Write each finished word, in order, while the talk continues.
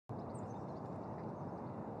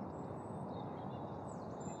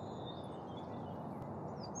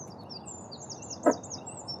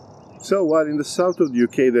So while in the south of the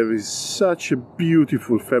UK there is such a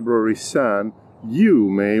beautiful February sun, you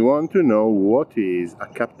may want to know what is a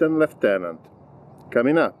Captain Lieutenant.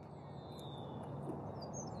 Coming up.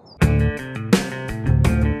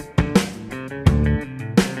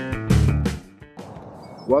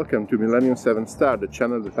 Welcome to Millennium 7 Star, the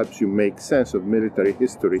channel that helps you make sense of military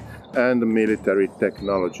history and military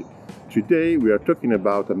technology. Today we are talking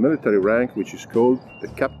about a military rank which is called the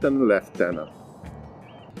Captain Lieutenant.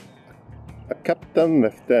 A Captain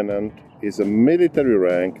Lieutenant is a military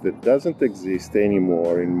rank that doesn't exist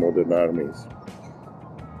anymore in modern armies.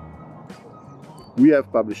 We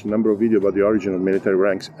have published a number of videos about the origin of military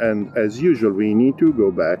ranks, and as usual we need to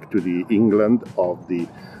go back to the England of the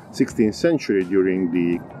 16th century during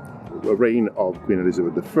the reign of Queen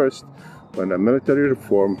Elizabeth I, when a military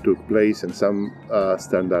reform took place and some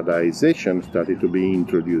standardization started to be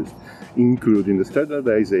introduced, including the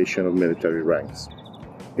standardization of military ranks.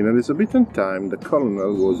 In Elizabethan time, the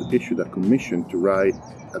colonel was issued a commission to write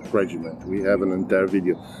a regiment. We have an entire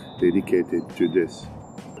video dedicated to this.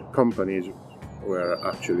 The companies were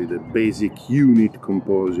actually the basic unit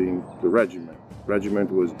composing the regiment. Regiment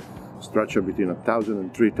was structured between 1,000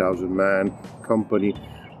 and 3,000 men. Company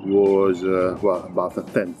was about a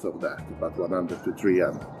tenth of that, about 100 to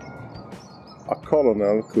 300. A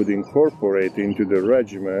colonel could incorporate into the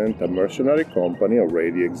regiment a mercenary company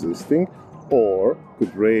already existing, or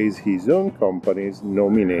could raise his own companies,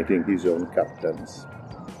 nominating his own captains.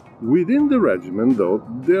 Within the regiment, though,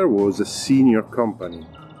 there was a senior company.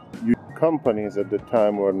 Companies at the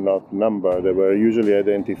time were not numbered, they were usually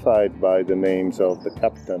identified by the names of the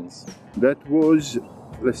captains. That was,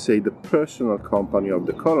 let's say, the personal company of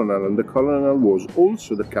the colonel, and the colonel was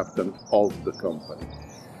also the captain of the company.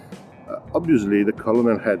 Obviously, the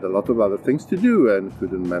colonel had a lot of other things to do and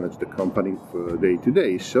couldn't manage the company for day to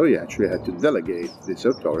day, so he actually had to delegate this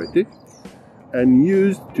authority, and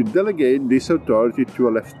used to delegate this authority to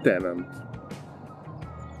a lieutenant.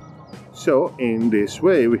 So, in this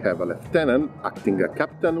way, we have a lieutenant acting as a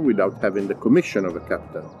captain without having the commission of a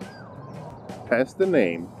captain. Hence the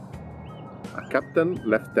name, a Captain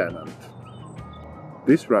Lieutenant.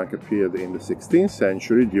 This rank appeared in the 16th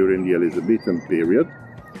century during the Elizabethan period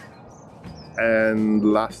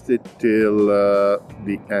and lasted till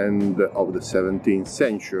the end of the 17th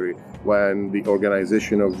century, when the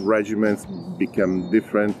organization of regiments became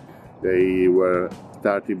different. They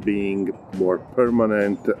started being more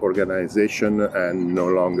permanent organization and no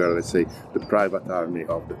longer, let's say, the private army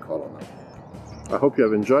of the colonel. I hope you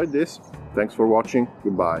have enjoyed this. Thanks for watching.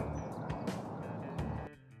 Goodbye.